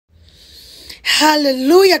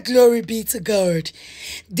Hallelujah, glory be to God.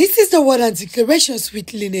 This is the word and declarations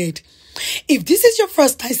with Lynette. If this is your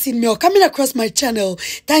first time seeing me or coming across my channel,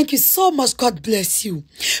 thank you so much. God bless you.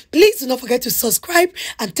 Please do not forget to subscribe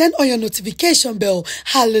and turn on your notification bell.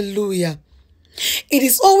 Hallelujah. It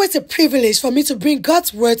is always a privilege for me to bring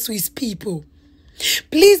God's word to his people.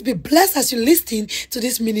 Please be blessed as you listen to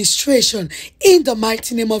this ministration in the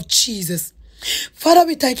mighty name of Jesus. Father,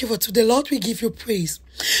 we thank you for today. Lord, we give you praise.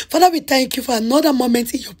 Father, we thank you for another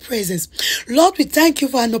moment in your presence. Lord, we thank you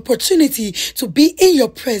for an opportunity to be in your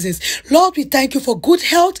presence. Lord, we thank you for good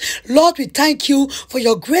health. Lord, we thank you for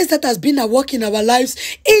your grace that has been at work in our lives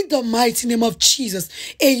in the mighty name of Jesus.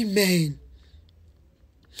 Amen.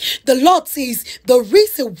 The Lord says there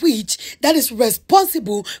is a witch that is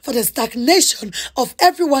responsible for the stagnation of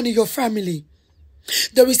everyone in your family.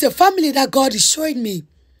 There is a family that God is showing me.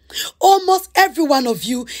 Almost every one of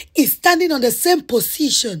you is standing on the same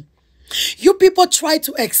position. You people try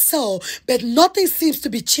to excel, but nothing seems to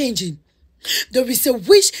be changing. There is a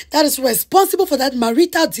witch that is responsible for that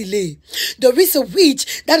marital delay. There is a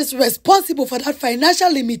witch that is responsible for that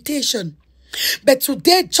financial limitation. But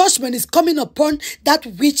today, judgment is coming upon that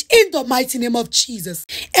witch in the mighty name of Jesus.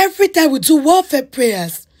 Every time we do warfare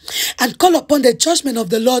prayers and call upon the judgment of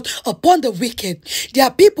the Lord upon the wicked, there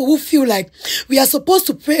are people who feel like we are supposed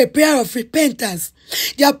to pray a prayer of repentance.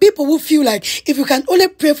 There are people who feel like if you can only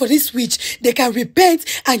pray for this witch, they can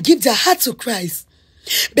repent and give their heart to Christ.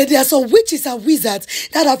 But there are some witches and wizards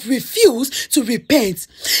that have refused to repent.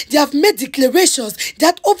 They have made declarations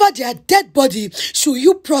that over their dead body should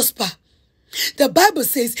you prosper. The Bible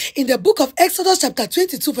says in the book of Exodus chapter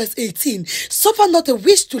 22 verse 18, suffer not a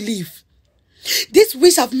witch to live. This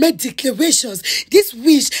witch have made declarations. This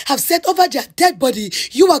witch have said over their dead body,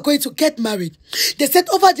 you are going to get married. They said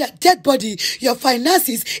over their dead body, your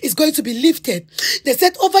finances is going to be lifted. They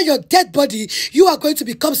said over your dead body, you are going to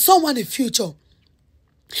become someone in future.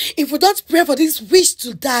 If we don't pray for this witch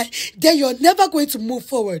to die, then you're never going to move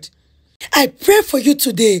forward. I pray for you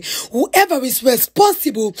today, whoever is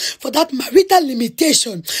responsible for that marital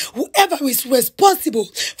limitation, whoever is responsible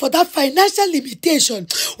for that financial limitation,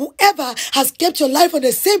 whoever has kept your life on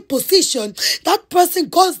the same position, that person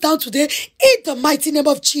goes down today in the mighty name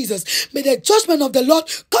of Jesus. May the judgment of the Lord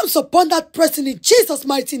comes upon that person in Jesus'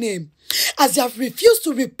 mighty name. As you have refused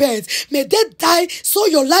to repent, may they die so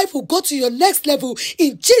your life will go to your next level.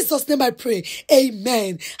 In Jesus' name I pray.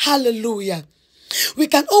 Amen. Hallelujah. We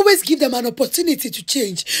can always give them an opportunity to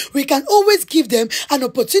change. We can always give them an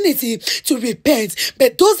opportunity to repent.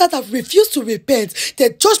 But those that have refused to repent,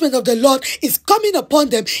 the judgment of the Lord is coming upon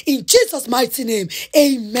them in Jesus' mighty name.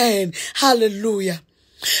 Amen. Hallelujah.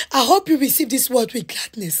 I hope you receive this word with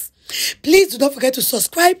gladness. Please do not forget to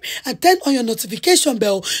subscribe and turn on your notification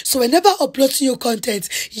bell so whenever I upload new content,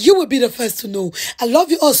 you will be the first to know. I love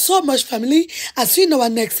you all so much, family. I'll see you in our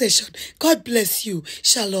next session. God bless you.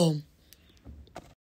 Shalom.